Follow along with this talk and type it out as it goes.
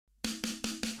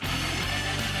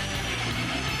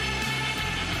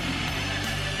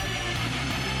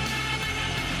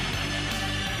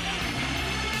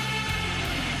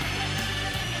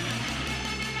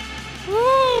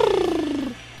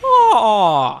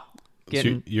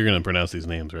getting... You're going to pronounce these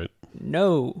names, right?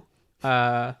 No.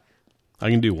 I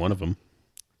can do one of them.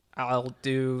 I'll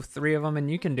do 3 of them,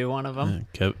 and you can do one of them.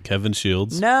 Kevin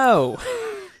Shields. No.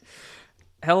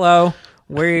 Hello.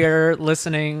 We're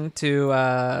listening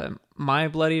to My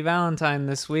Bloody Valentine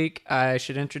this week. I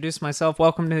should introduce myself.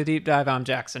 Welcome to the Deep Dive. I'm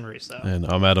Jackson Russo. And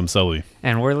I'm Adam Sully.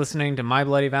 And we're listening to My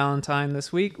Bloody Valentine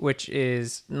this week, which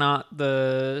is not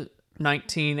the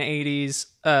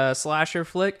 1980s slasher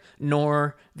flick,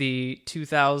 nor the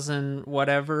 2000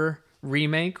 whatever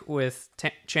remake with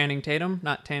Channing Tatum,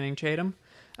 not Tanning Tatum.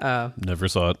 Never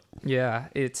saw it. Yeah,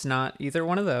 it's not either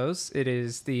one of those. It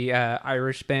is the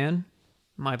Irish band,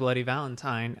 My Bloody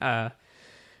Valentine.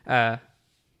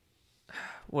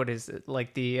 What is it?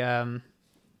 Like the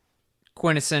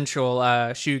quintessential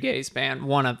shoegaze band.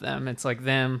 One of them. It's like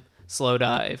them, Slow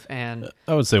Dive, and...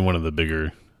 I would say one of the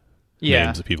bigger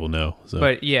names that people know. So.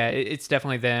 But yeah, it's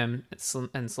definitely them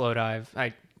and Slow Dive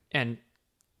and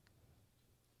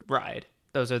Ride.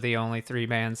 Those are the only 3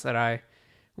 bands that I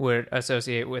would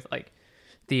associate with like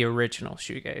the original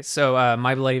shoegaze. So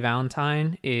My Bloody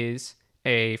Valentine is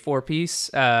a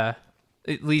 4-piece, at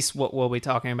least what we'll be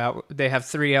talking about. They have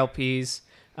 3 LPs,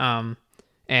 and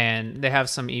they have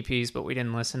some EPs, but we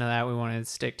didn't listen to that. We wanted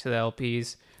to stick to the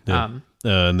LPs. Yeah.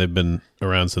 And they've been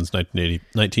around since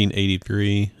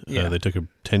 1983. Yeah. They took a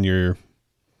 10-year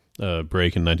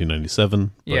break in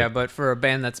 1997. Yeah, but for a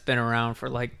band that's been around for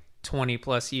like 20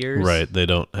 plus years. Right, they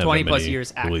don't have 20 that plus many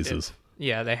years active. releases.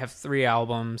 Yeah, they have 3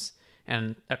 albums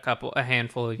and a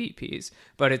handful of EPs.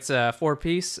 But it's a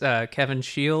 4-piece. Kevin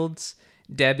Shields,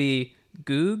 Debbie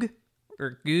Googe,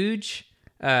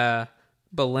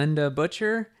 Belinda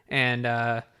Butcher,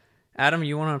 and Adam,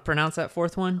 you want to pronounce that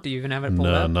 4th one? Do you even have it pulled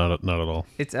up? No, not at all.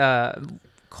 It's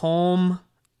Colm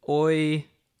Oy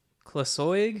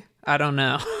Klasoig? I don't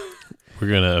know. We're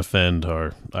going to offend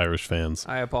our Irish fans.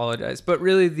 I apologize. But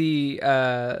really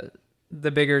the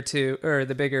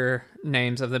bigger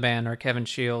names of the band are Kevin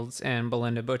Shields and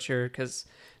Belinda Butcher because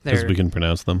we can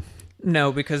pronounce them.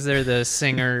 No, because they're the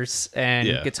singers and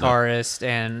guitarist,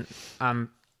 and I'm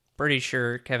pretty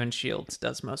sure Kevin Shields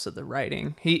does most of the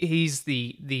writing. He's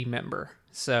the member,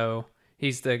 so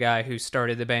he's the guy who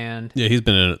started the band. Yeah, he's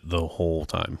been in it the whole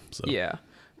time. So. Yeah,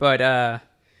 but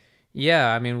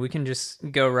yeah, I mean, we can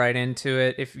just go right into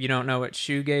it. If you don't know what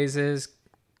shoegaze is,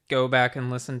 go back and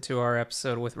listen to our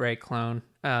episode with Ray Clone.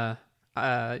 I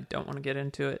don't want to get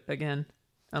into it again,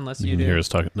 unless you do. Hear us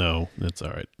talk. No, it's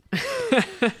all right.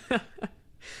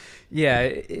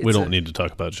 Yeah, we don't need to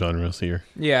talk about genres here.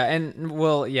 Yeah, and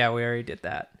we already did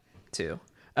that too.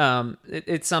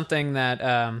 It's something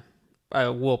that I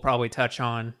will probably touch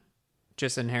on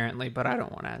just inherently, but I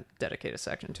don't want to dedicate a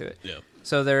section to it. Yeah.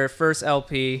 So their first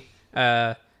LP,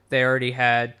 they already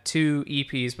had 2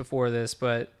 EPs before this,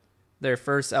 but their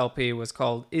first LP was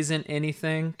called Isn't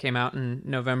Anything, came out in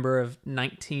November of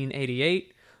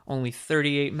 1988, only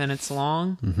 38 minutes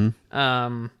long.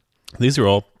 Mm-hmm. These are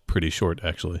all pretty short,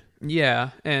 actually. Yeah,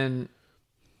 and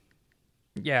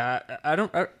yeah, I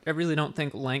really don't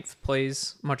think length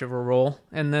plays much of a role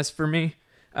in this for me.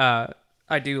 I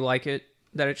do like it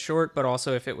that it's short, but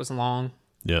also if it was long,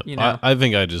 yeah, you know. I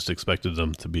think I just expected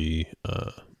them to be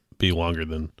longer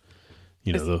than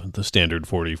the standard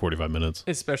 40-45 minutes.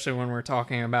 Especially when we're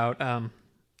talking about a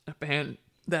band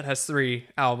that has 3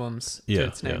 albums to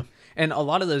its name. Yeah. And a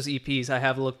lot of those EPs, I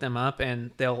have looked them up, and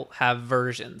they'll have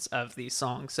versions of these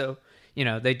songs. So,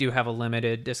 they do have a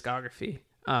limited discography.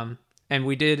 And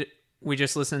we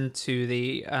just listened to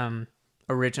the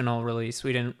original release.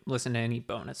 We didn't listen to any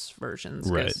bonus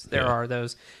versions. Right. There are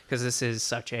those, because this is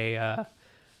such a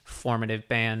formative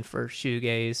band for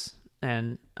shoegaze.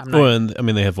 And I'm not... Well, and I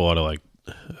mean, they have a lot of like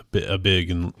a big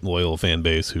and loyal fan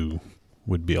base who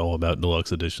would be all about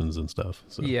deluxe editions and stuff.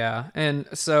 So. Yeah. And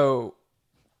so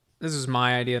this was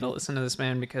my idea to listen to this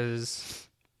band because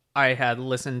I had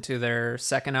listened to their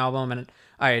second album and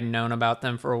I had known about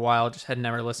them for a while, just had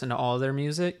never listened to all of their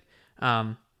music.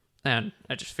 And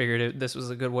I just figured this was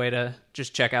a good way to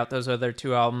just check out those other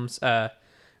 2 albums. I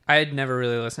had never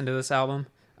really listened to this album.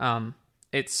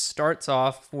 It starts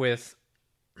off with...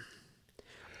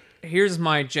 Here's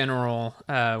my general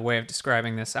way of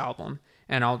describing this album,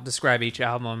 and I'll describe each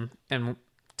album and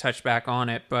touch back on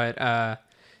it, but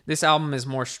this album is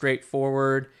more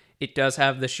straightforward. It does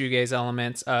have the shoegaze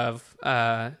elements of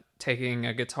taking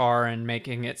a guitar and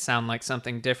making it sound like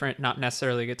something different, not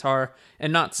necessarily guitar,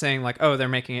 and not saying like, oh, they're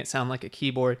making it sound like a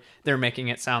keyboard. They're making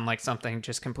it sound like something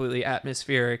just completely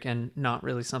atmospheric and not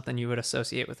really something you would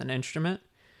associate with an instrument.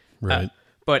 Right.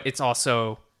 But it's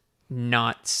also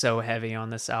not so heavy on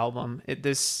this album.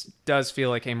 This does feel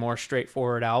like a more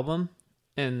straightforward album,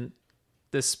 and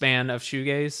the span of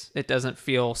shoegaze. It doesn't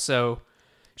feel so.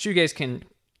 Shoegaze can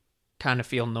kind of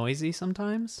feel noisy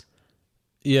sometimes.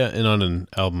 Yeah, and on an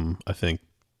album, I think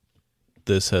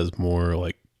this has more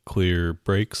like clear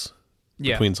breaks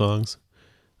between songs.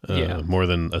 More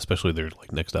than especially their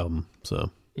like next album.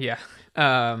 So yeah,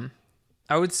 I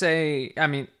would say, I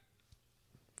mean,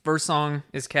 first song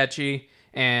is catchy,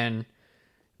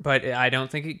 but I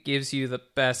don't think it gives you the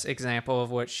best example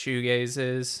of what shoegaze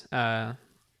is. I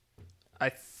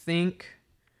think,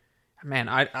 man,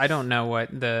 I don't know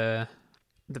what the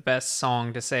best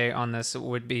song to say on this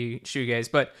would be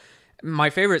shoegaze, but my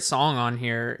favorite song on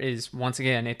here is, once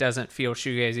again, it doesn't feel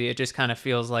shoegazy. It just kind of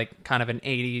feels like kind of an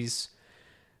 80s.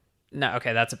 No,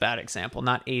 okay, that's a bad example.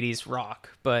 Not 80s rock,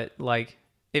 but like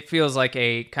it feels like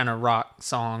a kind of rock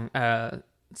song.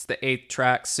 It's the 8th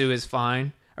track, Sue Is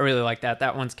Fine. I really like that.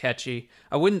 That one's catchy.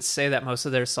 I wouldn't say that most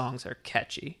of their songs are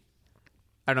catchy.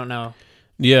 I don't know.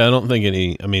 Yeah, I don't think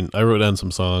any. I mean, I wrote down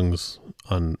some songs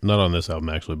not on this album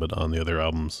actually, but on the other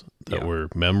albums that were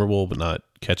memorable but not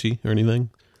catchy or anything.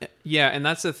 Yeah, and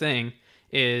that's the thing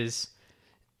is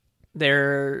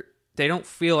they don't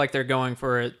feel like they're going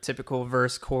for a typical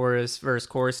verse chorus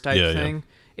type thing. Yeah.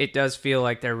 It does feel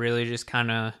like they're really just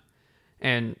kind of,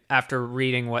 and after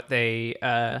reading what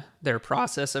their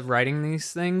process of writing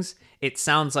these things, it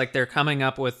sounds like they're coming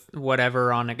up with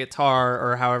whatever on a guitar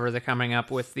or however they're coming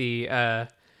up with the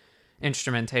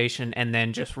instrumentation and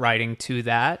then just writing to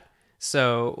that.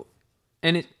 So,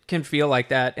 and it can feel like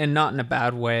that, and not in a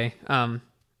bad way.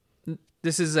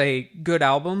 This is a good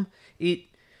album. And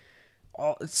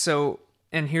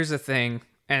here's the thing,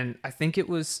 and I think it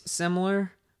was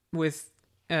similar with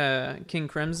King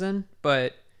Crimson,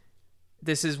 but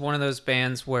this is one of those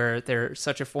bands where they're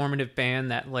such a formative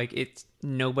band that like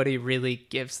nobody really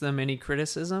gives them any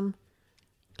criticism.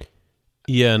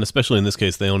 Yeah, and especially in this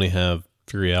case, they only have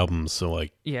 3 albums, so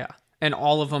like and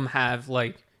all of them have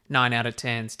like 9 out of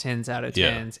 10s, 10s out of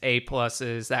 10s, A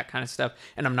pluses, that kind of stuff.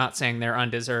 And I'm not saying they're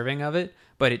undeserving of it,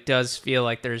 but it does feel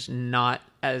like there's not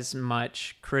as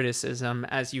much criticism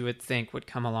as you would think would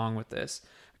come along with this.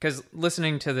 Because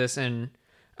listening to this in,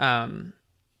 kind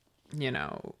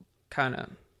of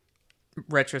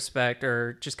retrospect,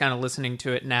 or just kind of listening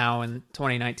to it now in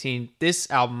 2019, this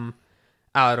album,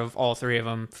 out of all 3 of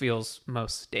them, feels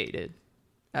most dated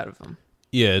out of them.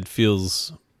 Yeah, it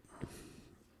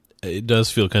does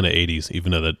feel kind of 80s,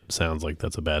 even though that sounds like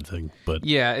that's a bad thing. But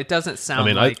yeah, it doesn't sound. I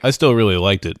mean, like, I still really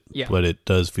liked it, but it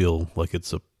does feel like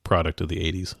it's a product of the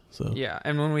 80s. So yeah,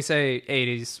 and when we say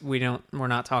 80s, we're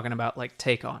not talking about like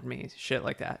Take On Me, shit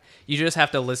like that. You just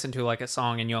have to listen to like a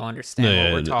song and you'll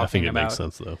understand what we're talking about. I think it makes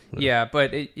sense though. Yeah,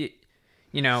 but it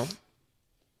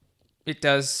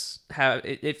does have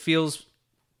it feels.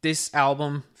 This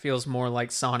album feels more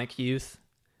like Sonic Youth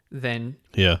than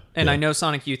I know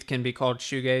Sonic Youth can be called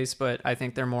shoegaze, but I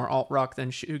think they're more alt rock than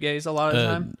shoegaze a lot of the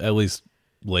time. At least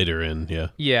later in,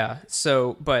 yeah.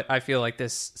 So, but I feel like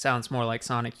this sounds more like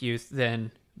Sonic Youth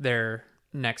than their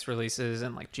next releases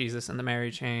and like Jesus and the Mary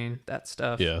Chain, that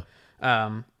stuff. Yeah.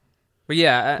 But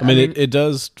yeah, I mean, it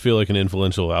does feel like an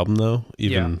influential album though.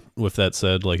 Even with that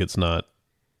said, like it's not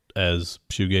as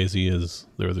shoegazy as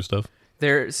their other stuff.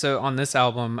 So on this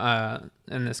album,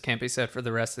 and this can't be said for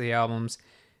the rest of the albums,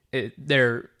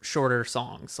 they're shorter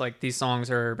songs. Like these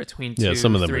songs are between 2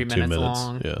 some of them 3 are 2 minutes minutes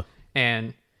long. Yeah.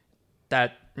 And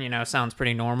that, sounds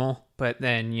pretty normal. But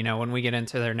then, when we get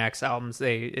into their next albums,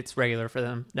 it's regular for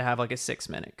them to have like a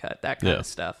 6-minute cut, that kind of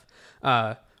stuff,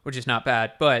 which is not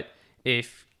bad. But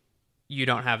if you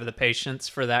don't have the patience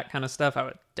for that kind of stuff, I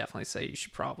would definitely say you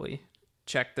should probably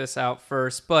check this out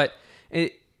first. But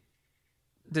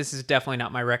this is definitely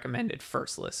not my recommended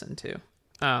first listen to.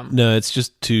 No, it's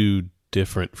just too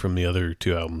different from the other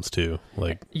 2 albums too.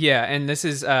 Like and this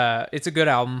is it's a good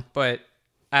album, but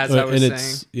as I was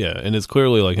saying, and it's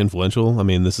clearly like influential. I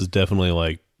mean, this is definitely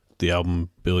like the album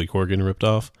Billy Corgan ripped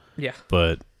off. Yeah,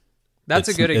 but that's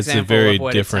a good example of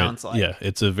what it sounds like. Yeah,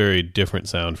 it's a very different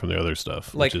sound from the other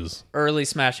stuff, like which is early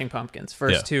Smashing Pumpkins,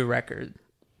 first 2 records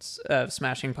of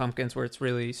Smashing Pumpkins, where it's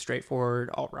really straightforward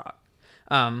alt rock.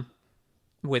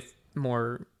 With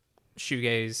more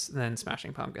shoegaze than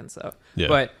Smashing Pumpkins, though. Yeah.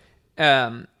 But,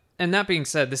 and that being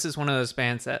said, this is one of those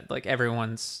bands that, like,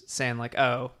 everyone's saying, like,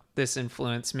 oh, this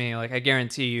influenced me. Like, I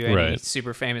guarantee you any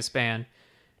super famous band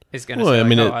is going to say,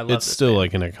 like, I love it's this still,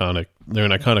 band. like, they're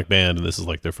an iconic band, and this is,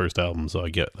 like, their first album, so I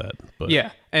get that. But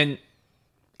yeah, and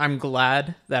I'm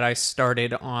glad that I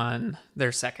started on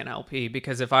their second LP,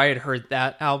 because if I had heard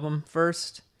that album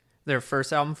first, their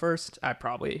first album first, I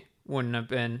probably wouldn't have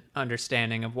been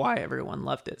understanding of why everyone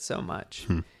loved it so much.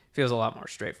 Feels a lot more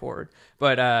straightforward.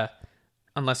 But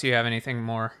unless you have anything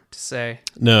more to say.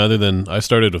 No, other than I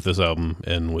started with this album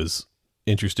and was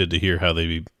interested to hear how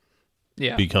they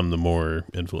become the more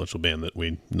influential band that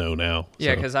we know now.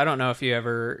 Yeah, because I don't know if you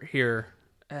ever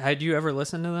had you ever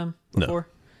listened to them before?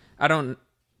 No.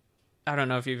 I don't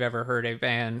know if you've ever heard a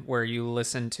band where you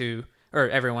listen to, or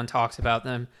everyone talks about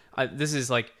them. This is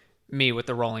like me with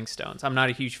the Rolling Stones. I'm not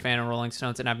a huge fan of Rolling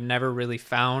Stones, and I've never really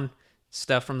found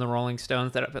stuff from the Rolling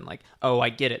Stones that I've been like, oh, I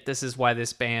get it. This is why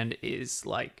this band is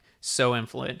like so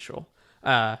influential.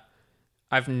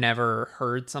 I've never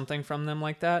heard something from them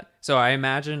like that. So I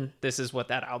imagine this is what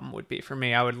that album would be for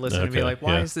me. I would listen and be like,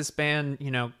 why is this band,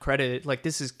 credited? Like,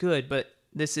 this is good, but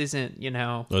this isn't,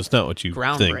 well, it's not what you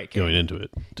think going into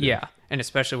it. Too. Yeah. And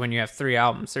especially when you have 3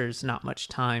 albums, there's not much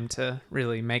time to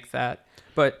really make that.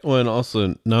 But and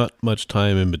also not much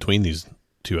time in between these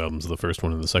 2 albums, the first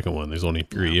one and the second one. There's only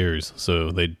 3 years.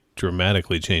 So they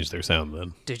dramatically changed their sound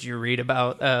then. Did you read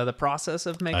about the process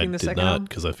of making the second album? I did not,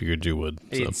 because I figured you would.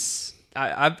 So.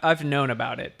 I've known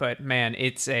about it, but man,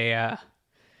 it's a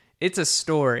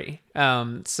story.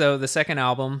 So the second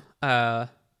album,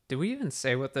 did we even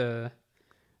say what the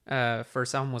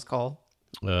first album was called?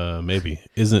 Maybe.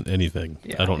 Isn't Anything.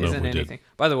 Yeah, I don't know if we did.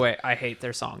 By the way, I hate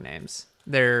their song names.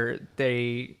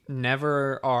 They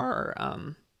never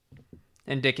are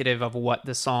indicative of what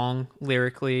the song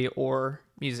lyrically or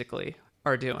musically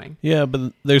are doing. Yeah,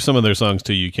 but there's some of their songs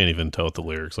too you can't even tell what the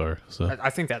lyrics are. So I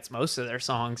think that's most of their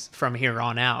songs from here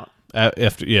on out.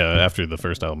 After the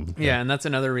first album. Yeah, and that's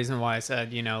another reason why I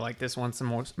said, like this one's the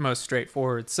most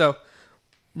straightforward. So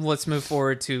let's move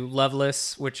forward to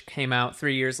Loveless, which came out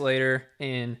 3 years later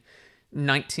in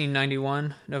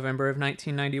 1991, November of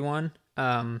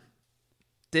 1991.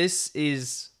 This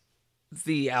is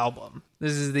the album.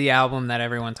 This is the album that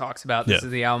everyone talks about. This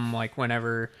is the album, like,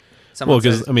 whenever someone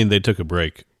because, they took a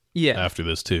break after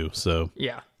this, too. So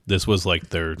this was, like,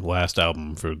 their last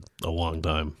album for a long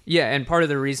time. Yeah, and part of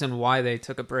the reason why they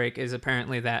took a break is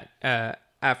apparently that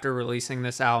after releasing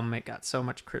this album, it got so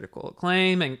much critical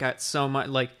acclaim and got so much,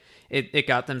 like, it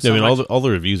got them so much... all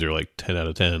the reviews are, like, 10 out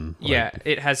of 10. Yeah,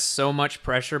 it has so much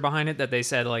pressure behind it that they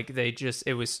said, like,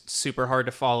 it was super hard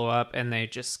to follow up, and they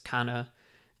just kind of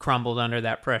crumbled under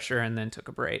that pressure and then took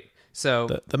a break. So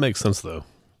that makes sense, though.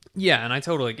 Yeah, and I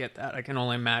totally get that. I can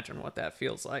only imagine what that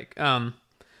feels like.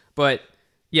 But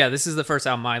yeah, this is the first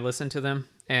album I listened to them,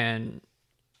 and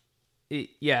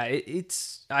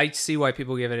it's I see why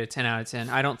people give it a 10 out of 10.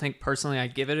 I don't think personally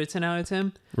I'd give it a 10 out of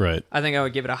 10. Right. I think I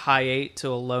would give it a high 8 to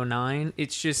a low 9.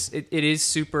 It's just it is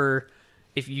super.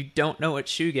 If you don't know what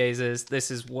shoegaze is,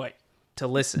 this is what to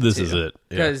listen to. This is it.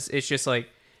 Because it's just like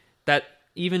that.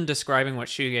 Even describing what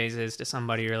shoegaze is to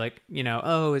somebody, you're like,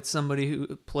 it's somebody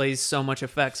who plays so much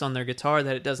effects on their guitar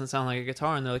that it doesn't sound like a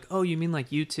guitar. And they're like, oh, you mean like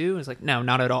U2? It's like, no,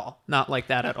 not at all. Not like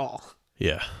that at all.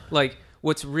 Yeah. Like,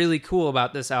 what's really cool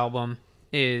about this album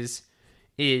is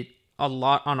a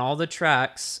lot on all the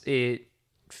tracks, it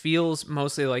feels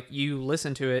mostly like you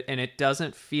listen to it and it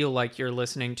doesn't feel like you're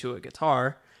listening to a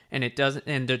guitar. And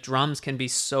the drums can be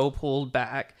so pulled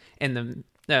back and the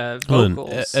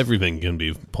vocals. Everything can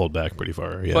be pulled back pretty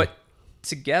far, yeah. But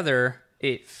together,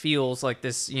 it feels like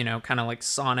this, kind of like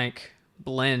sonic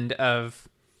blend of,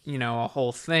 a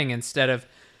whole thing. Instead of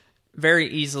very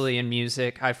easily in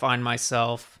music, I find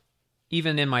myself,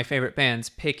 even in my favorite bands,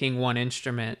 picking one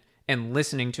instrument and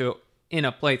listening to it in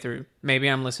a playthrough. Maybe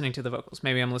I'm listening to the vocals.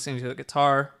 Maybe I'm listening to the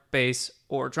guitar, bass,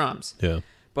 or drums. Yeah.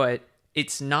 But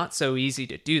it's not so easy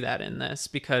to do that in this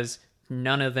because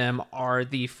none of them are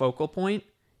the focal point.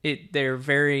 They're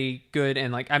very good,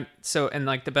 and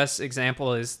the best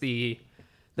example is the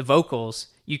vocals.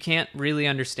 You can't really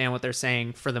understand what they're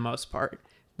saying for the most part,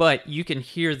 but you can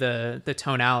hear the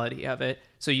tonality of it,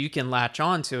 so you can latch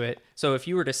on to it. So if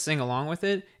you were to sing along with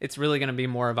it, it's really going to be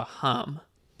more of a hum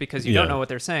because you don't know what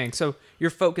they're saying. So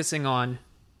you're focusing on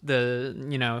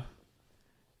the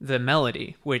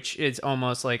melody, which is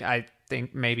almost like, I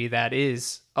think maybe that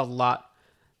is a lot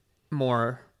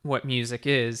more what music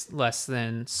is, less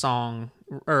than song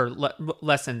or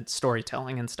less than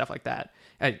storytelling and stuff like that.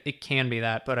 It can be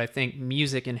that, but I think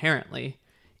music inherently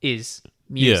is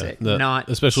music, not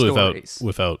especially stories.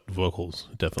 without vocals,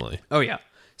 definitely. Oh yeah.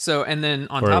 So and then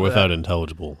on top of that, without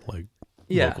intelligible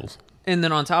vocals. And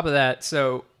then on top of that,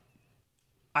 so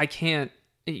I can't.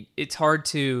 It's hard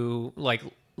to like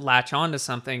latch onto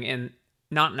something, and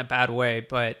not in a bad way,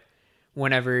 but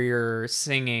whenever you're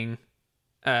singing.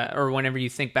 Or whenever you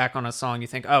think back on a song, you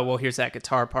think, oh, well, here's that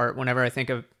guitar part. Whenever I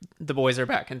think of The Boys Are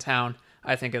Back in Town,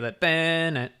 I think of that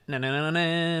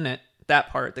that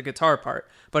part, the guitar part.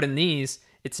 But in these,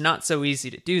 it's not so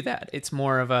easy to do that. It's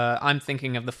more of I'm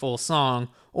thinking of the full song,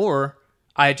 or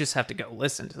I just have to go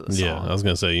listen to the song. Yeah, I was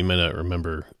going to say, you may not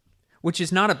remember. Which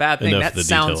is not a bad thing. That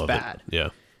sounds bad. Yeah.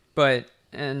 But,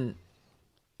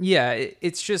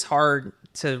 it's just hard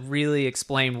to really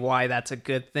explain why that's a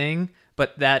good thing,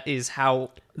 but that is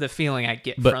how the feeling I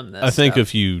get from this. I think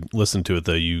if you listen to it,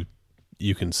 though, you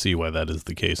can see why that is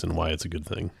the case and why it's a good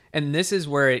thing. And this is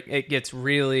where it gets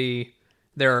really...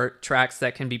 There are tracks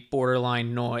that can be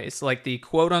borderline noise, like the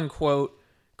quote-unquote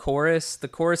chorus. The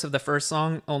chorus of the first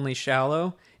song, Only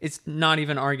Shallow, it's not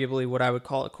even arguably what I would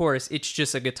call a chorus. It's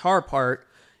just a guitar part,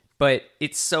 but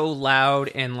it's so loud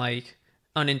and like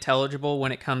unintelligible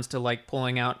when it comes to like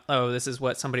pulling out, oh, this is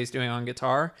what somebody's doing on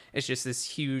guitar. It's just this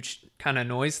huge kind of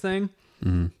noise thing.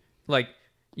 Mm-hmm. Like,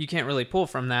 you can't really pull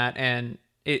from that, and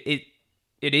it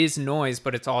is noise,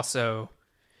 but it's also,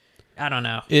 I don't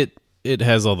know. It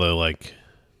has all the like...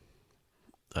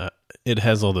 it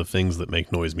has all the things that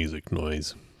make music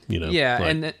noise, you know? Yeah,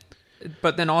 like,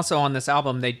 but then also on this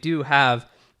album, they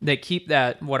keep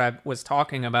that, what I was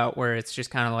talking about, where it's just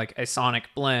kind of like a sonic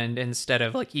blend instead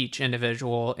of like each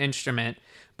individual instrument,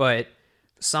 but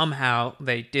somehow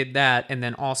they did that and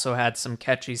then also had some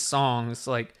catchy songs,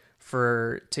 like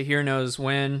for To Hear Knows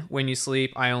When You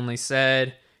Sleep, I Only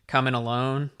Said, Coming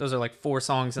Alone. Those are like 4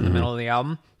 songs in the middle of the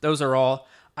album. Those are all...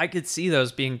 I could see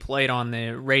those being played on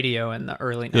the radio in the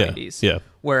early 90s. Yeah.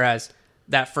 Whereas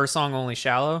that first song, Only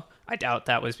Shallow, I doubt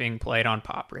that was being played on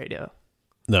pop radio.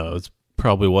 No, it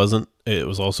probably wasn't. It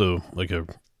was also like a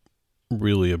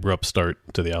really abrupt start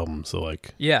to the album. So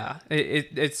like... Yeah,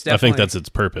 it's definitely... I think that's its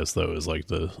purpose, though, is like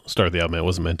the start of the album. It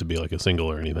wasn't meant to be like a single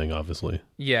or anything, obviously.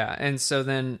 Yeah, and so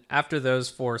then after those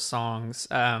 4 songs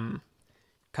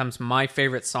comes my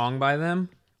favorite song by them,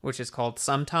 which is called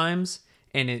Sometimes,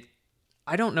 and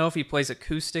I don't know if he plays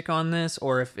acoustic on this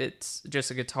or if it's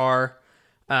just a guitar,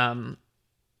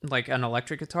 like an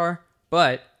electric guitar,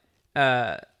 but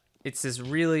it's this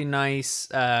really nice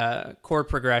chord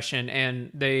progression, and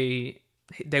they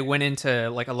went into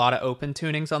like a lot of open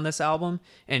tunings on this album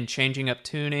and changing up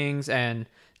tunings and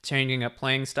changing up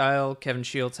playing style. Kevin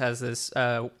Shields has this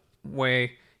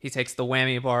way he takes the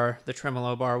whammy bar, the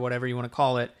tremolo bar, whatever you want to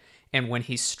call it, and when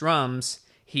he strums,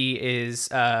 he is...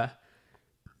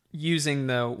 using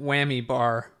the whammy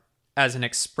bar as an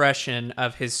expression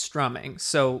of his strumming.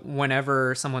 So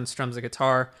whenever someone strums a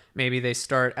guitar, maybe they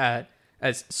start at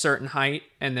a certain height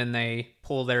and then they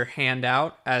pull their hand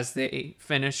out as they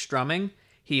finish strumming.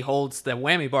 He holds the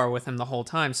whammy bar with him the whole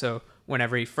time. So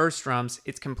whenever he first strums,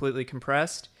 it's completely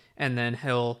compressed, and then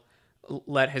he'll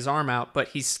let his arm out, but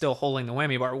he's still holding the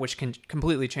whammy bar, which can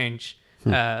completely change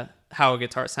how a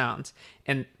guitar sounds.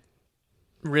 And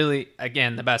really,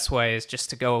 again, the best way is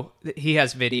just to go... He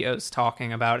has videos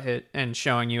talking about it and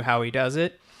showing you how he does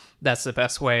it. That's the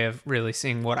best way of really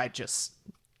seeing what I just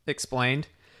explained.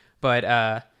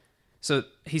 But so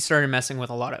he started messing with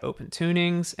a lot of open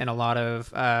tunings and a lot of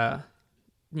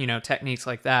techniques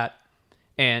like that.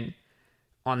 And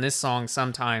on this song,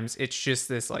 sometimes it's just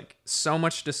this like so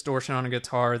much distortion on a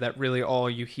guitar that really all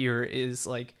you hear is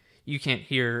like, you can't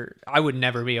hear... I would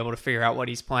never be able to figure out what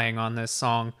he's playing on this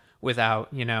song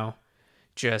without,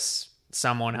 just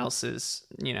someone else's,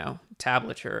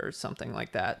 tablature or something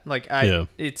like that. Like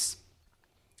it's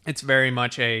very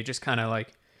much just kind of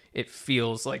like, it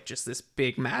feels like just this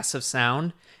big massive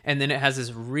sound. And then it has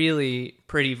this really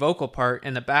pretty vocal part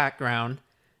in the background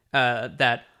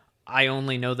that I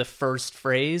only know the first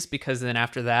phrase, because then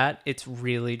after that, it's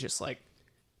really just like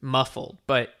muffled,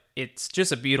 but it's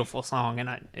just a beautiful song.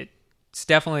 And it's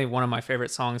definitely one of my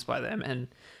favorite songs by them. And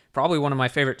probably one of my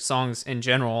favorite songs in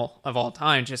general of all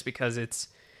time, just because it's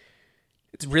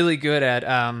really good at,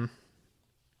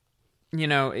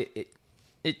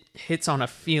 it hits on a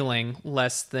feeling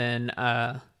less than,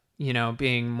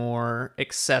 being more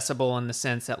accessible, in the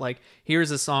sense that like,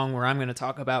 here's a song where I'm going to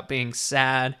talk about being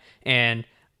sad and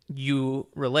you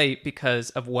relate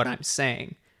because of what I'm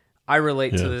saying. I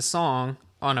relate to this song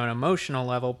on an emotional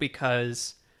level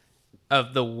because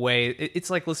of the way it's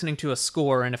like listening to a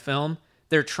score in a film.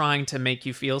 They're trying to make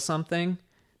you feel something,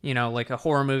 like a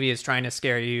horror movie is trying to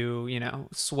scare you,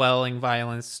 swelling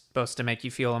violence supposed to make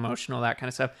you feel emotional, that kind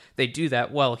of stuff. They do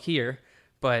that well here,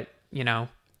 but,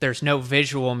 there's no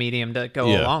visual medium to go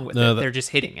along with it. They're just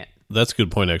hitting it. That's a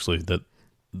good point, actually, that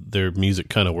their music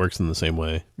kind of works in the same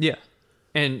way. Yeah.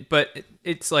 But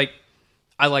it's like,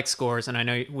 I like scores, and I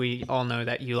know we all know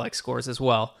that you like scores as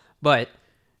well, but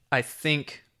I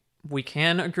think we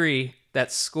can agree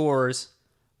that scores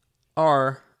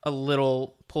are a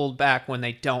little pulled back when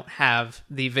they don't have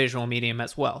the visual medium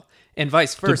as well, and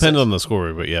vice versa. Depends on the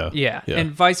score, but yeah,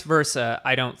 and vice versa.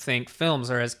 I don't think films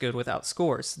are as good without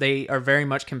scores. They are very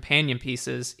much companion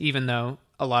pieces, even though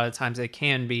a lot of times they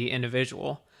can be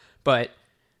individual, but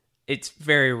it's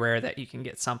very rare that you can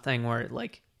get something where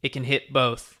like it can hit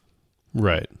both.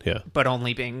 Right. Yeah. But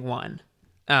only being one.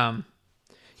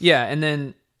 Yeah. And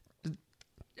then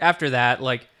after that,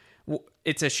 like,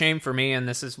 it's a shame for me, and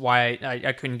this is why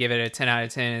I couldn't give it a 10 out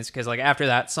of 10, is because like after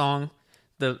that song,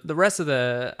 the rest of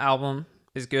the album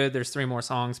is good. There's 3 more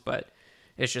songs, but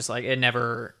it's just like it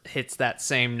never hits that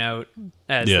same note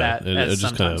as it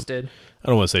sometimes did. I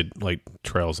don't want to say like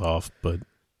trails off, but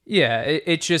yeah,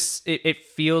 it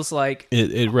feels like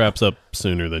it wraps up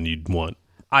sooner than you'd want.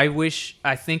 I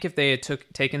think if they had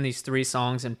taken these 3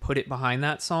 songs and put it behind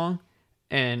that song,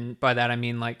 and by that I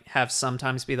mean like have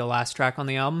Sometimes be the last track on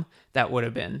the album, that would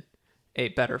have been a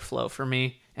better flow for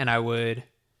me, and I would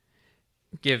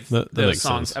give those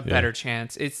songs a better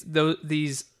chance. It's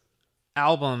these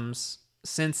albums,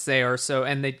 since they are so,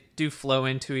 and they do flow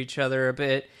into each other a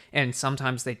bit, and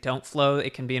sometimes they don't flow.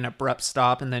 It can be an abrupt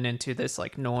stop and then into this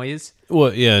like noise.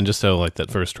 Well, yeah, and just how like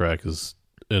that first track is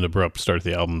an abrupt start to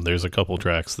the album. There's a couple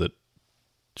tracks that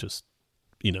just,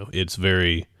 it's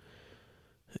very,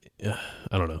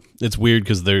 I don't know. It's weird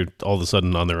because they're all of a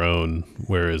sudden on their own,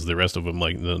 whereas the rest of them,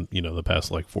 like the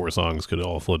past like 4 songs could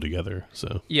all flow together.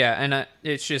 So yeah, and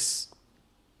it's just,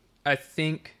 I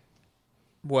think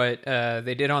what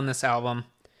they did on this album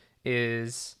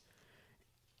is,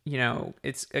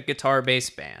 it's a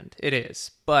guitar-based band. It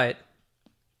is, but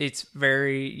it's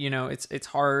very, it's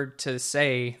hard to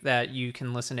say that you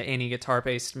can listen to any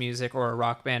guitar-based music or a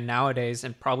rock band nowadays,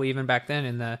 and probably even back then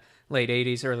in the late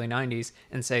 80s, early 90s,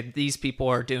 and say, these people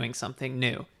are doing something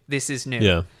new. This is new.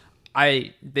 Yeah.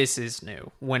 This is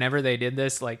new. Whenever they did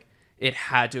this, like, it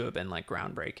had to have been, like,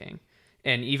 groundbreaking.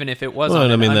 And even if it was on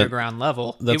an underground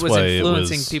level, it was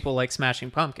influencing people like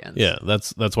Smashing Pumpkins. Yeah,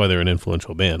 that's why they're an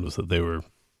influential band, was that they were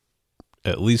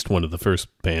at least one of the first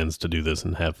bands to do this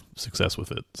and have success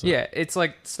with it. So. Yeah, it's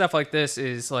like stuff like this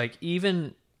is like,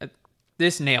 even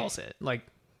this nails it. Like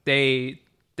they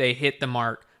hit the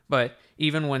mark. But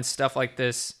even when stuff like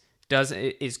this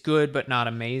is good but not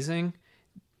amazing,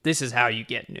 this is how you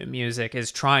get new music,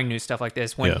 is trying new stuff like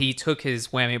this. When he took his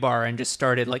whammy bar and just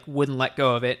started, like, wouldn't let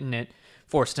go of it, and it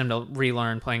forced him to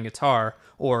relearn playing guitar,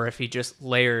 or if he just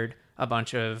layered a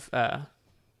bunch of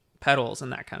pedals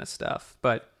and that kind of stuff.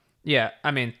 But yeah,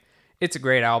 I mean, it's a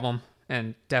great album,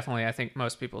 and definitely I think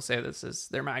most people say this is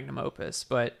their magnum opus.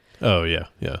 But oh yeah,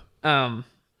 yeah.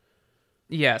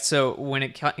 So when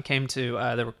it came to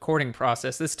the recording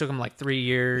process, this took them like 3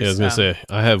 years. Yeah, I was gonna say,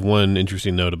 I have one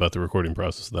interesting note about the recording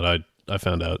process that I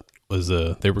found out was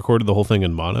they recorded the whole thing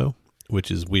in mono,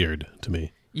 which is weird to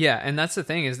me. Yeah, and that's the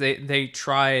thing, is they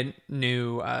tried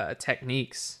new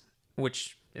techniques,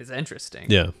 which is interesting.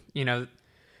 Yeah,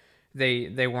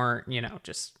 they weren't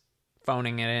just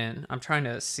phoning it in. I'm trying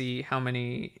to see how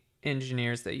many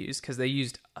engineers they used, because they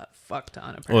used a fuck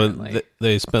ton apparently. Well,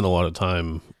 they spent a lot of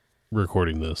time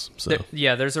recording this. So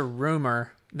there's a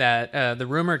rumor that the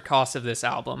rumored cost of this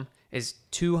album is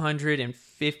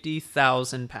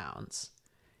 £250,000,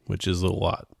 which is a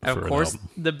lot. Of course,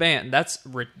 the band, that's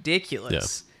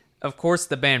ridiculous. Yeah. Of course,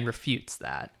 the band refutes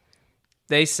that.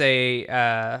 They say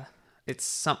it's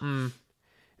something.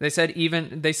 They said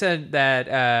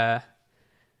that.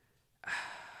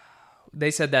 They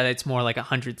said that it's more like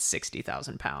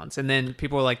 £160,000, and then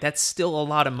people were like, "That's still a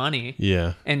lot of money."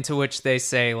 Yeah. And to which they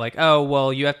say, like, "Oh,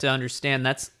 well, you have to understand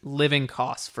that's living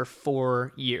costs for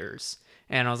 4 years."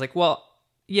 And I was like, "Well,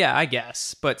 yeah, I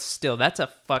guess, but still, that's a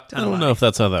fuck ton." I don't know if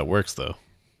that's how that works, though.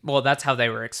 Well, that's how they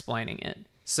were explaining it.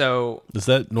 So, is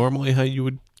that normally how you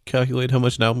would calculate how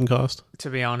much an album costs? To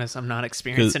be honest, I'm not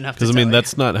experienced enough to tell you.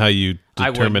 That's not how you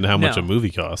determine how much a movie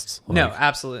costs. Like, no,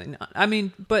 absolutely not. I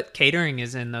mean, but catering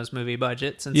is in those movie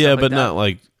budgets and stuff like but that. Not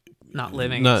like not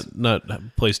living, not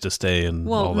place to stay and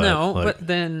all that. No, but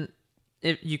then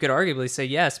you could arguably say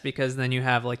yes, because then you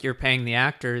have, like, you're paying the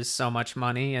actors so much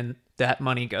money, and that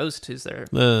money goes to their...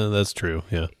 that's true,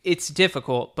 yeah. It's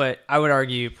difficult, but I would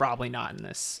argue probably not in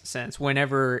this sense.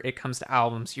 Whenever it comes to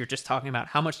albums, you're just talking about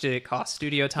how much did it cost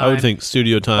studio time. I would think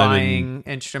studio time. Buying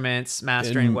instruments,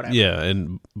 mastering, whatever. Yeah,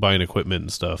 and buying equipment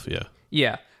and stuff, yeah.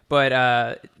 Yeah,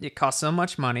 but it cost so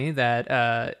much money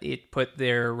that it put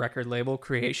their record label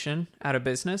Creation out of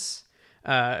business.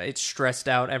 It stressed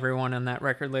out everyone on that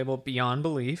record label beyond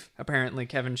belief. Apparently,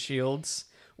 Kevin Shields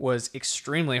was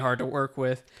extremely hard to work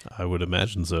with. I would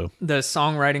imagine so. The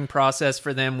songwriting process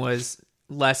for them was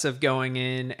less of going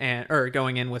in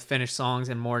with finished songs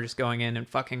and more just going in and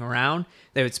fucking around.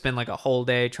 They would spend like a whole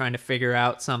day trying to figure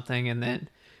out something, and then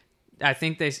I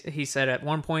think he said at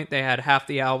one point they had half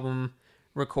the album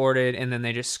recorded and then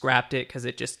they just scrapped it because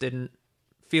it just didn't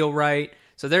feel right.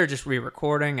 So they're just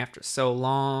re-recording after so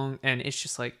long, and it's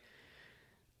just like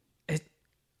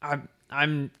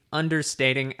I'm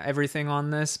understating everything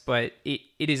on this, but it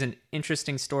is an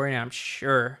interesting story, and I'm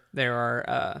sure there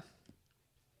are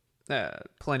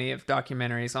plenty of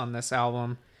documentaries on this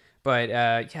album. But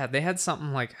yeah, they had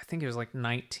something like, I think it was like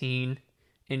 19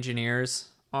 engineers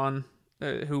on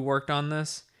who worked on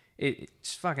this.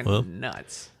 It's fucking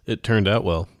nuts. It turned out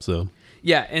well, so.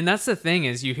 Yeah, and that's the thing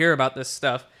is you hear about this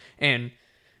stuff, and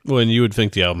you would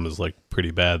think the album is like pretty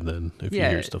bad then if you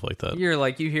hear stuff like that. You're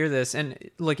like, you hear this, and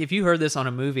like if you heard this on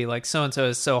a movie, like so and so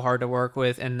is so hard to work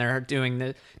with, and they're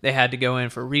doing they had to go in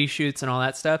for reshoots and all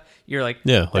that stuff. You're like,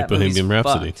 yeah, like Bohemian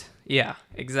Rhapsody. Fucked. Yeah,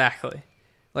 exactly.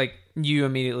 Like you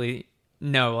immediately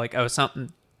know, like, oh,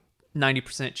 something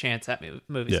 90% chance that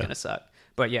movie's gonna suck.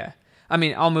 But yeah, I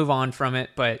mean, I'll move on from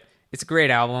it, but it's a great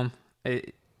album,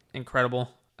 incredible.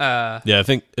 Yeah, I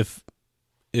think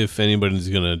if anybody's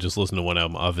gonna just listen to one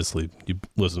album, obviously you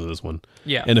listen to this one.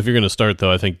 Yeah. And if you're gonna start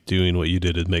though, I think doing what you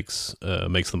did, it makes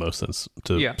the most sense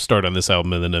to start on this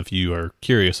album, and then if you are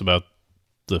curious about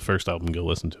the first album, go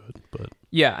listen to it. But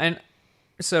yeah, and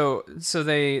so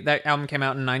that album came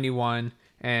out in '91,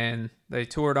 and they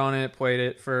toured on it, played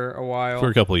it for a while, for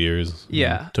a couple of years.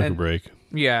 Yeah, took a break.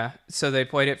 Yeah, so they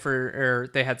played it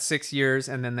they had 6 years,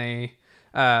 and then they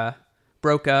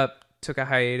broke up, took a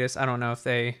hiatus. I don't know if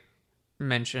they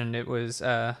mentioned it was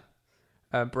a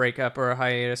breakup or a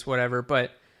hiatus, whatever, but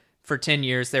for 10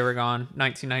 years they were gone,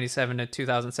 1997 to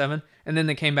 2007, and then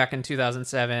they came back in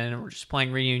 2007 and were just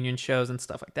playing reunion shows and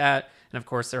stuff like that. And of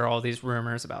course there are all these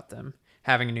rumors about them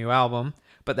having a new album,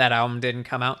 but that album didn't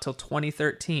come out till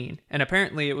 2013, and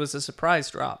apparently it was a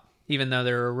surprise drop, even though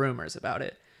there were rumors about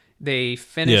it. They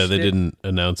finished they didn't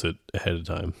announce it ahead of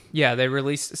time. Yeah, they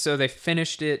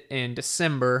finished it in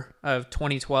December of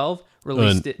 2012.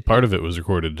 Part of it was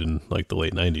recorded in like the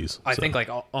late 90s. I think like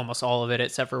almost all of it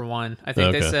except for one. I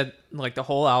think they said like the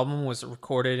whole album was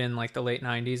recorded in like the late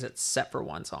 90s except for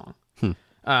one song.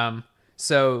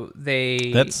 So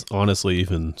that's honestly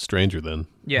even stranger then.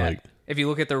 Yeah. Like, if you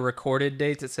look at the recorded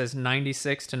dates, it says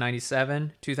 96 to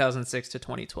 97, 2006 to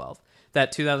 2012.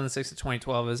 That 2006 to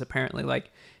 2012 is apparently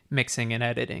like mixing and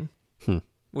editing,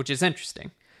 which is interesting.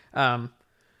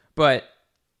 But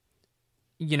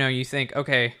you think,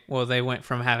 okay, well, they went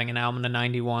from having an album to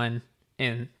 91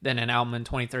 and then an album in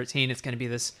 2013. It's going to be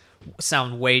this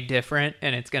sound way different,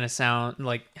 and it's going to sound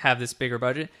like have this bigger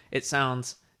budget. It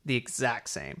sounds the exact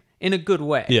same in a good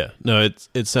way. Yeah, no,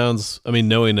 it sounds. I mean,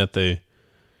 knowing that they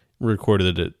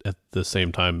recorded it at the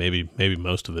same time, maybe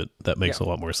most of it, that makes a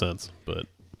lot more sense. But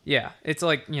yeah, it's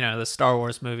like the Star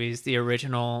Wars movies, the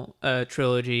original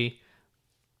trilogy.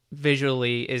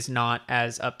 Visually is not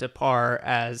as up to par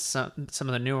as some of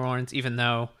the newer ones, even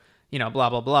though, blah,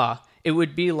 blah, blah. It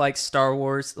would be like Star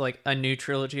Wars, like a new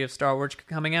trilogy of Star Wars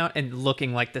coming out and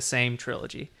looking like the same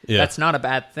trilogy. Yeah. That's not a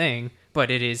bad thing,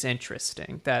 but it is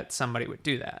interesting that somebody would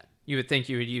do that. You would think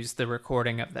you would use the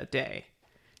recording of that day.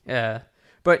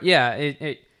 But yeah,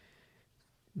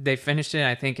 they finished it,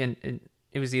 I think, it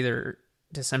was either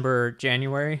December or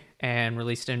January, and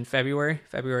released in February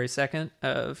 2nd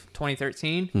of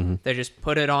 2013. Mm-hmm. They just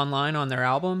put it online on their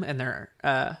album, and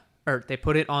they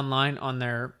put it online on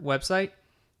their website,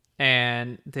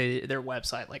 and their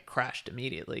website like crashed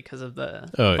immediately because of the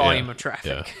volume of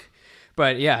traffic. Yeah.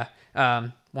 But yeah,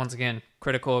 once again,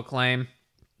 critical acclaim.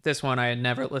 This one I had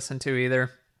never listened to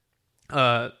either.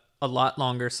 A lot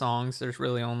longer songs. There's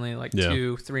really only like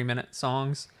 2-3 minute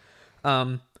songs.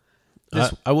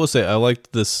 I will say I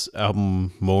liked this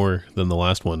album more than the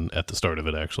last one at the start of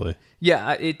it, actually.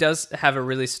 Yeah, it does have a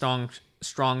really strong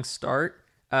start.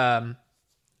 I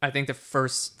think the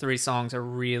first 3 songs are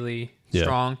really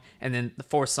strong, and then the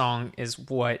 4th song is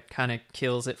what kind of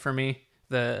kills it for me.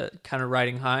 The kind of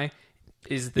riding high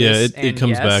is this. Yeah, it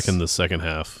comes back in the second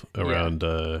half around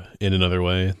In Another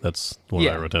Way. That's one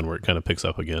I wrote down where it kind of picks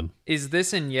up again. Is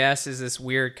this and Yes is this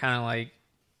weird kind of like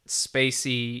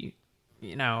spacey,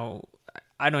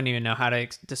 I don't even know how to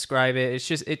describe it. It's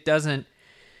just,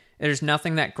 there's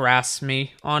nothing that grasps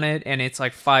me on it, and it's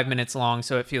like 5 minutes long,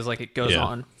 so it feels like it goes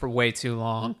on for way too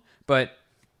long. But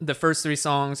the first 3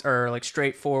 songs are like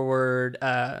straightforward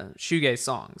shoegaze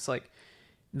songs, like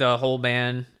the whole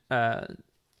band,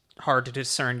 hard to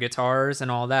discern guitars and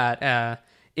all that.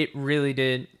 It really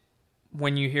did,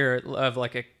 when you hear of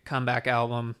like a comeback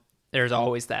album, there's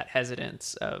always that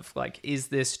hesitance of like, is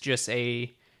this just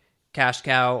a cash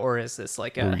cow, or is this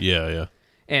like a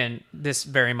and this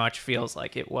very much feels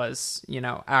like it was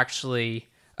actually,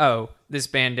 this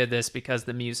band did this because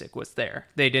the music was there.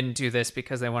 They didn't do this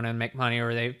because they wanted to make money,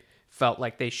 or they felt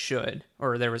like they should,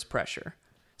 or there was pressure.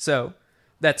 So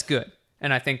that's good.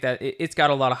 And I think that it's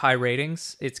got a lot of high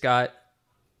ratings. It's got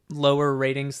lower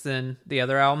ratings than the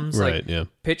other albums. Right, like, yeah.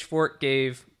 Pitchfork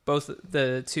gave both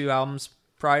the two albums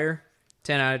prior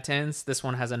 10 out of 10s. This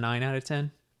one has a 9 out of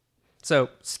 10. So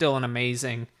still an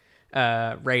amazing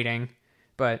rating.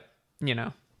 But,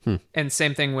 and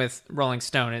same thing with Rolling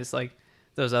Stone is like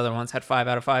those other ones had 5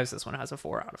 out of 5s. This one has a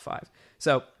 4 out of 5.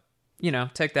 So,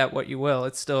 take that what you will.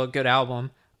 It's still a good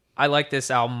album. I like this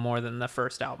album more than the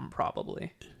first album,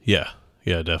 probably. Yeah,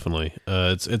 definitely.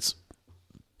 It's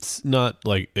not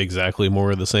like exactly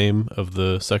more of the same of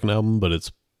the second album, but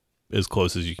it's as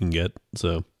close as you can get.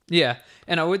 So yeah,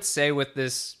 and I would say with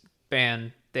this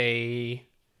band, it's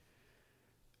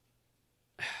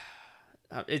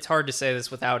hard to say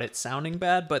this without it sounding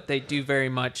bad, but they do very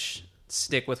much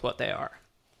stick with what they are.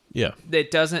 Yeah,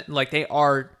 It doesn't, like, they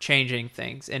are changing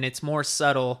things, and it's more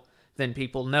subtle than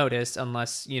people notice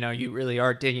unless, you really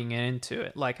are digging into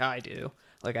it like I do.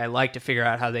 Like, I like to figure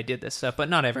out how they did this stuff, but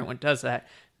not everyone does that,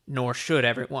 nor should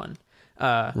everyone.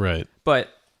 right. But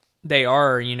they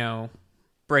are,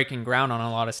 breaking ground on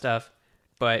a lot of stuff,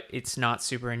 but it's not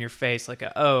super in your face like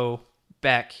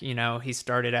Beck, he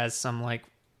started as some, like,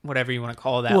 whatever you want to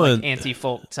call that, like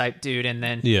anti-folk type dude, and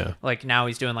then like now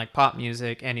he's doing like pop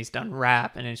music and he's done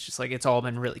rap, and it's just like it's all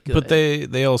been really good. But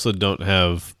they also don't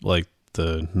have like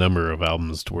the number of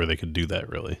albums to where they could do that,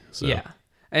 really. So yeah,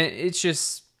 and it's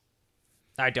just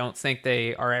I don't think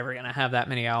they are ever going to have that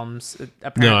many albums.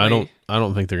 Apparently, no, I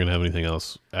don't think they're going to have anything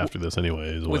else after this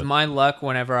anyway. With my luck,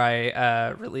 whenever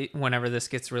whenever this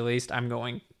gets released, I'm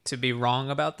going to be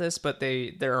wrong about this, but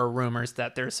there are rumors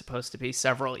that there's supposed to be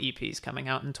several EPs coming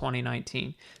out in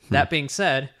 2019. That being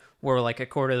said, we're like a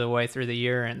quarter of the way through the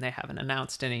year and they haven't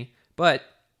announced any. But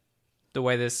the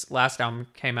way this last album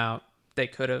came out, they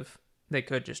could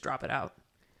just drop it out.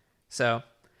 So,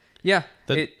 yeah.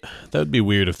 That would be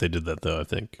weird if they did that, though, I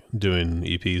think, doing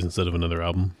EPs instead of another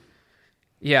album.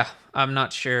 Yeah, I'm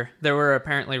not sure. There were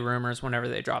apparently rumors whenever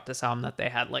they dropped this album that they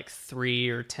had like 3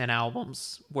 or 10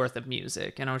 albums worth of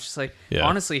music. And I was just like,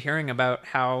 honestly, hearing about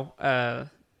how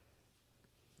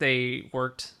they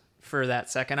worked for that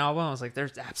second album, I was like,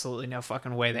 there's absolutely no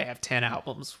fucking way they have 10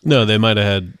 albums. No, they might have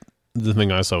had, the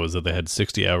thing I saw was that they had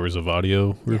 60 hours of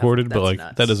audio recorded, but like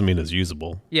nuts. That doesn't mean it's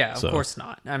usable. Yeah, of course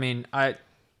not. I mean, I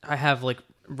have like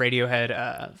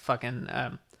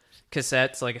Radiohead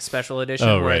cassettes, like a special edition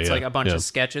where it's like a bunch of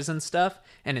sketches and stuff,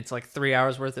 and it's like 3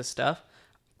 hours worth of stuff.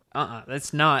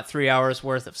 That's not 3 hours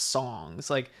worth of songs.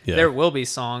 Like there will be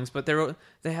songs, but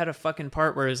they had a fucking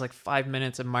part where it was like 5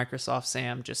 minutes of Microsoft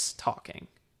Sam just talking.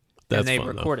 That's and they fun,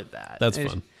 recorded though. that. That's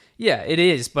fun. Yeah, it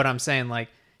is, but I'm saying like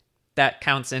that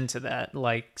counts into that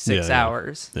like 6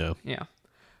 hours. Yeah.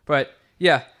 But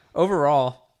yeah,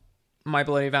 overall, My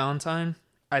Bloody Valentine,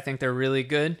 I think they're really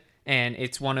good, and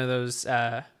it's one of those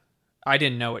I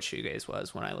didn't know what shoegaze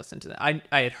was when I listened to that.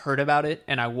 I had heard about it,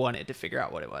 and I wanted to figure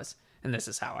out what it was, and this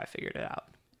is how I figured it out.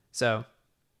 So,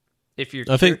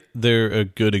 I think they're a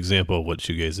good example of what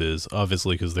shoegaze is,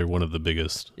 obviously, because they're one of the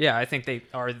biggest. Yeah, I think they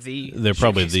are They're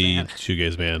probably the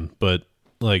shoegaze band, but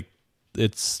like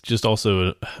it's just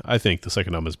also, I think the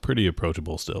second album is pretty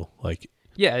approachable still. Like,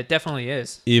 yeah, it definitely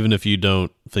is. Even if you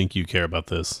don't think you care about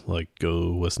this, like go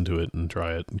listen to it and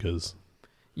try it because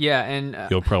and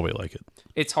you'll probably like it.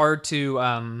 It's hard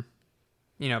to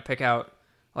pick out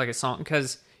like a song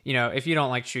because if you don't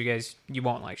like shoegaze, you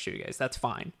won't like shoegaze. That's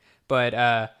fine. But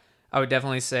I would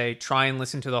definitely say try and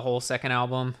listen to the whole second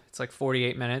album. It's like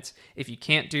 48 minutes. If you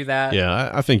can't do that,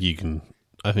 I think you can.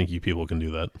 I think you people can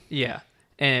do that. Yeah,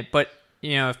 but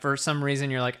if for some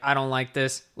reason you're like, I don't like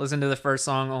this, listen to the first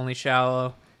song, Only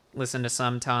Shallow. Listen to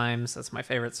Sometimes. That's my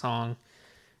favorite song.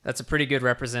 That's a pretty good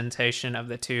representation of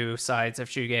the two sides of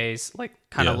shoegaze, like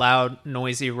kind of loud,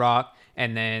 noisy rock,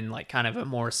 and then like kind of a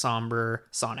more somber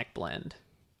sonic blend.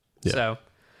 Yeah. So,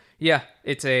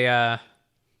 it's a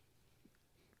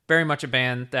very much a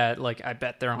band that like I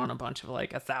bet they're on a bunch of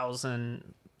like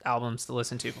 1,000 albums to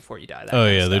listen to before you die.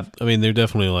 They're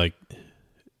definitely like,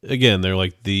 again, they're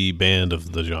like the band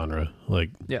of the genre. Like,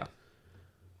 yeah,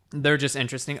 they're just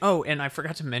interesting. Oh, and I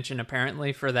forgot to mention,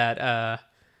 apparently for that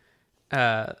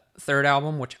third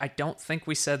album, which I don't think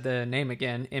we said the name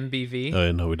again, MBV.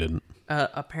 Oh, no, we didn't.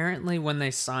 Apparently when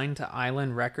they signed to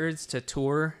Island Records to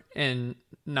tour in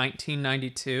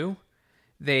 1992,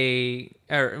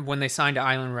 when they signed to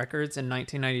Island Records in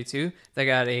 1992, they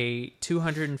got a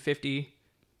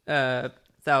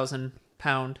 250,000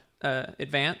 pound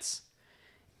advance,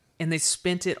 and they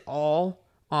spent it all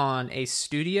on a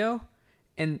studio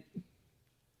and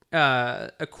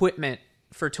equipment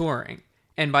for touring.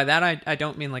 And by that, I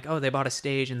don't mean like, oh, they bought a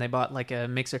stage and they bought like a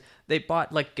mixer. They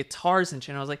bought like guitars and shit.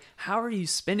 And I was like, how are you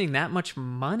spending that much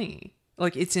money?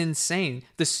 Like, it's insane.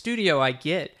 The studio I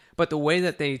get, but the way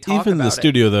that they talk even about the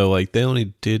studio though, like they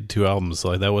only did 2 albums, so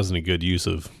like that wasn't a good use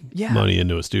of money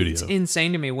into a studio. It's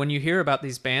insane to me when you hear about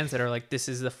these bands that are like, this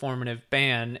is the formative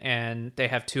band, and they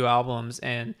have 2 albums,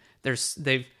 and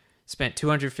they've spent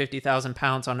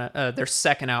 £250,000 on their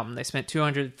second album. They spent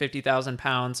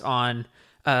 £250,000 on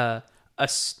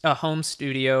a home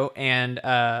studio, and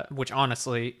which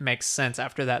honestly makes sense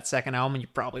after that second album. You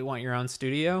probably want your own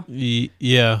studio.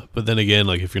 Yeah, but then again,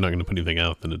 like if you're not going to put anything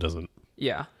out, then it doesn't.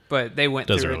 Yeah, but they went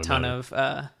through a ton of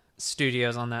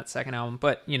studios on that second album.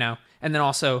 But and then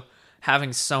also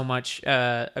having so much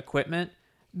equipment.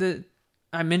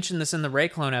 I mentioned this in the Ray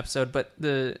Clone episode, but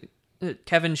the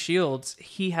Kevin Shields,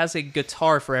 he has a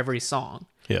guitar for every song.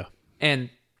 Yeah, and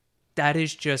that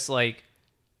is just like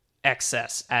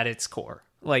excess at its core.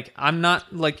 Like, I'm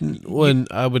not like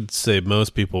I would say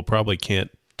most people probably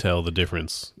can't tell the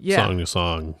difference song to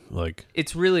song. Like,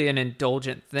 it's really an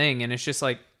indulgent thing, and it's just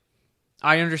like,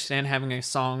 I understand having a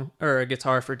song or a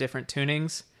guitar for different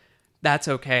tunings. That's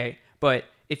okay. But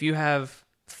if you have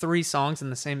 3 songs in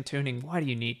the same tuning, why do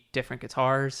you need different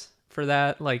guitars for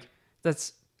that? Like,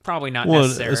 that's probably not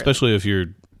necessary. Especially if you're,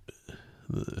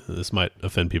 this might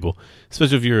offend people,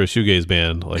 especially if you're a shoegaze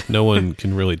band, like no one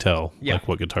can really tell like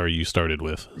what guitar you started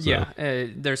with. So. Yeah,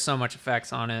 there's so much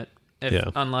effects on it.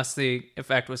 Unless the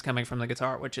effect was coming from the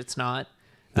guitar, which it's not.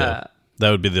 Yeah. That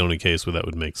would be the only case where that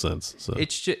would make sense. So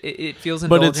it's just, it feels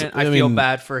indulgent. I feel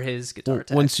bad for his guitar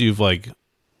tech. Once you've like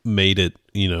made it,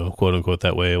 quote unquote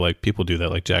that way, like people do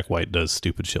that. Like Jack White does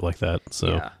stupid shit like that. So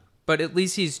yeah, but at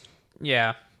least he's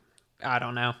I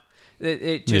don't know.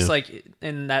 It just like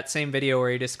in that same video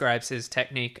where he describes his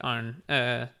technique on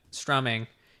strumming,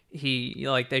 he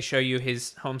like they show you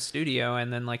his home studio,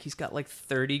 and then like he's got like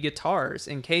 30 guitars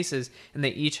in cases, and they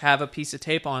each have a piece of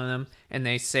tape on them, and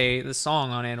they say the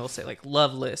song on it. It'll say like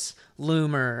Loveless,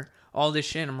 Loomer, all this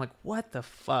shit. And I'm like, what the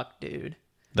fuck, dude?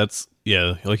 That's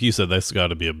like you said, that's got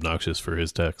to be obnoxious for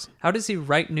his techs. How does he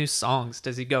write new songs?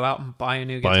 Does he go out and buy a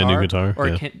new guitar?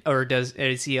 Or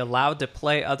is he allowed to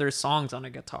play other songs on a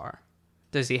guitar?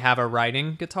 Does he have a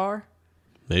writing guitar?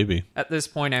 Maybe. At this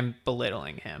point, I'm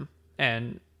belittling him,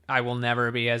 and I will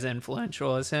never be as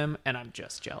influential as him, and I'm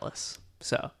just jealous.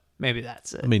 So maybe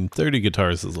that's it. I mean, 30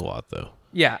 guitars is a lot, though.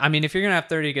 Yeah, I mean, if you're going to have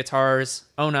 30 guitars,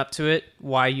 own up to it.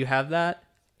 Why you have that?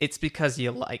 It's because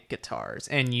you like guitars,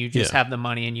 and you just have the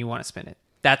money, and you want to spend it.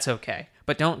 That's okay.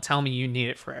 But don't tell me you need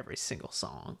it for every single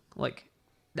song. Like,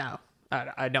 no,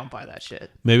 I don't buy that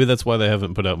shit. Maybe that's why they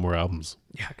haven't put out more albums.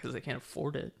 Yeah, because they can't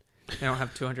afford it. They don't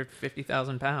have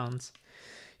 £250,000.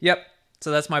 Yep. So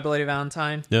that's my Belated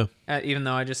Valentine. Yeah. Even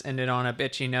though I just ended on a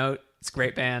bitchy note, it's a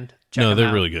great band. Check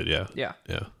they're really good. Yeah. Yeah.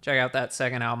 Yeah. Check out that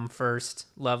second album first,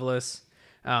 Loveless.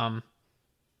 Yeah.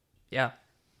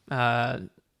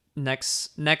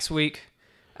 Next week,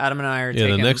 Adam and I are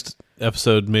taking... the next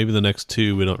episode, maybe the next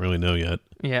 2, we don't really know yet.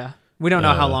 Yeah. We don't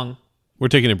know how long. We're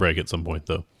taking a break at some point,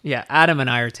 though. Yeah. Adam and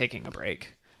I are taking a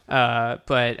break.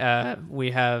 But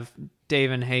we have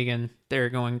Dave and Hagen. They're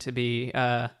going to be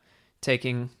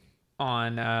taking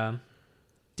on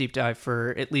Deep Dive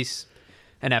for at least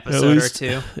an episode or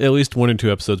 2. At least 1 or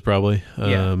 2 episodes, probably.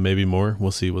 Maybe more.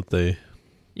 We'll see what they...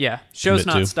 Yeah. Show's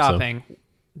not stopping. So.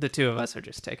 The 2 of us are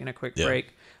just taking a quick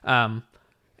break. And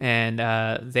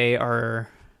they are...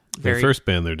 Their first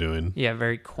band they're doing. Yeah,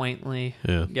 very quaintly.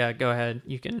 Yeah. Yeah, go ahead.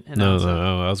 You can announce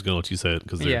No, I was going to let you say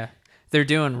it. They're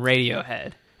doing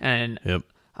Radiohead. And yep.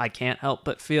 I can't help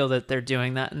but feel that they're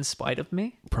doing that in spite of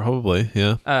me. Probably,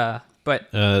 yeah.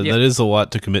 But that is a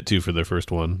lot to commit to for their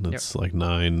first one. It's like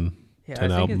 10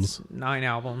 albums. It's 9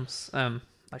 albums. I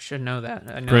should know that.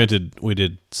 I know. Granted, we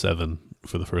did 7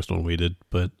 for the first one we did,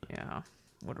 but yeah,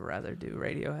 would rather do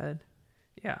Radiohead.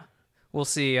 Yeah, we'll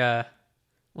see.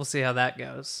 We'll see how that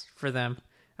goes for them.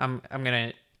 I'm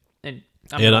gonna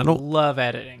love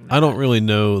editing that. I don't really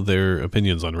know their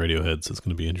opinions on Radiohead, so it's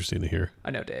going to be interesting to hear.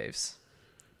 I know Dave's,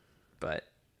 but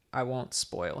I won't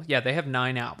spoil. Yeah, they have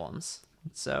 9 albums,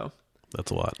 so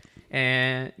that's a lot.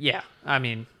 And yeah, I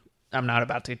mean, I'm not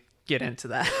about to get into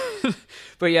that,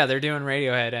 but yeah, they're doing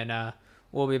Radiohead, and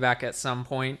we'll be back at some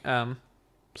point.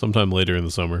 Sometime later in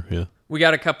the summer. Yeah, we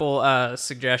got a couple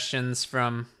suggestions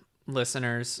from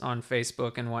listeners on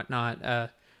Facebook and whatnot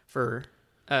for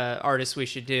artists we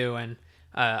should do, and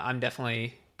I'm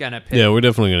definitely gonna pick. Yeah, we're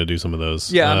definitely gonna do some of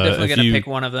those. Yeah, I'm definitely gonna pick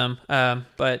one of them.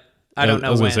 But I don't know.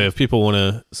 I was gonna say, if people want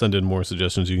to send in more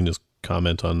suggestions, you can just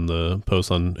comment on the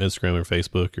post on Instagram or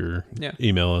Facebook, or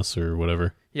email us or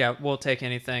whatever. Yeah, we'll take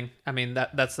anything. I mean,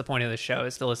 that's the point of the show,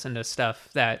 is to listen to stuff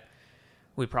that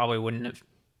we probably wouldn't have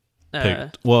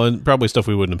picked. Well, and probably stuff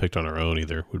we wouldn't have picked on our own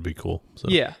either would be cool. So.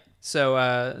 Yeah.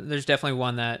 So there's definitely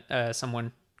one that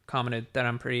someone commented that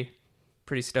I'm pretty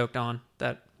stoked on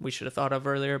that we should have thought of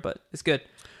earlier, but it's good.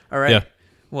 All right. Yeah.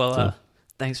 Well,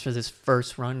 thanks for this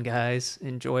first run, guys.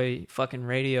 Enjoy fucking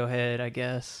Radiohead, I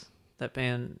guess. That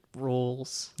band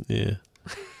rules. Yeah.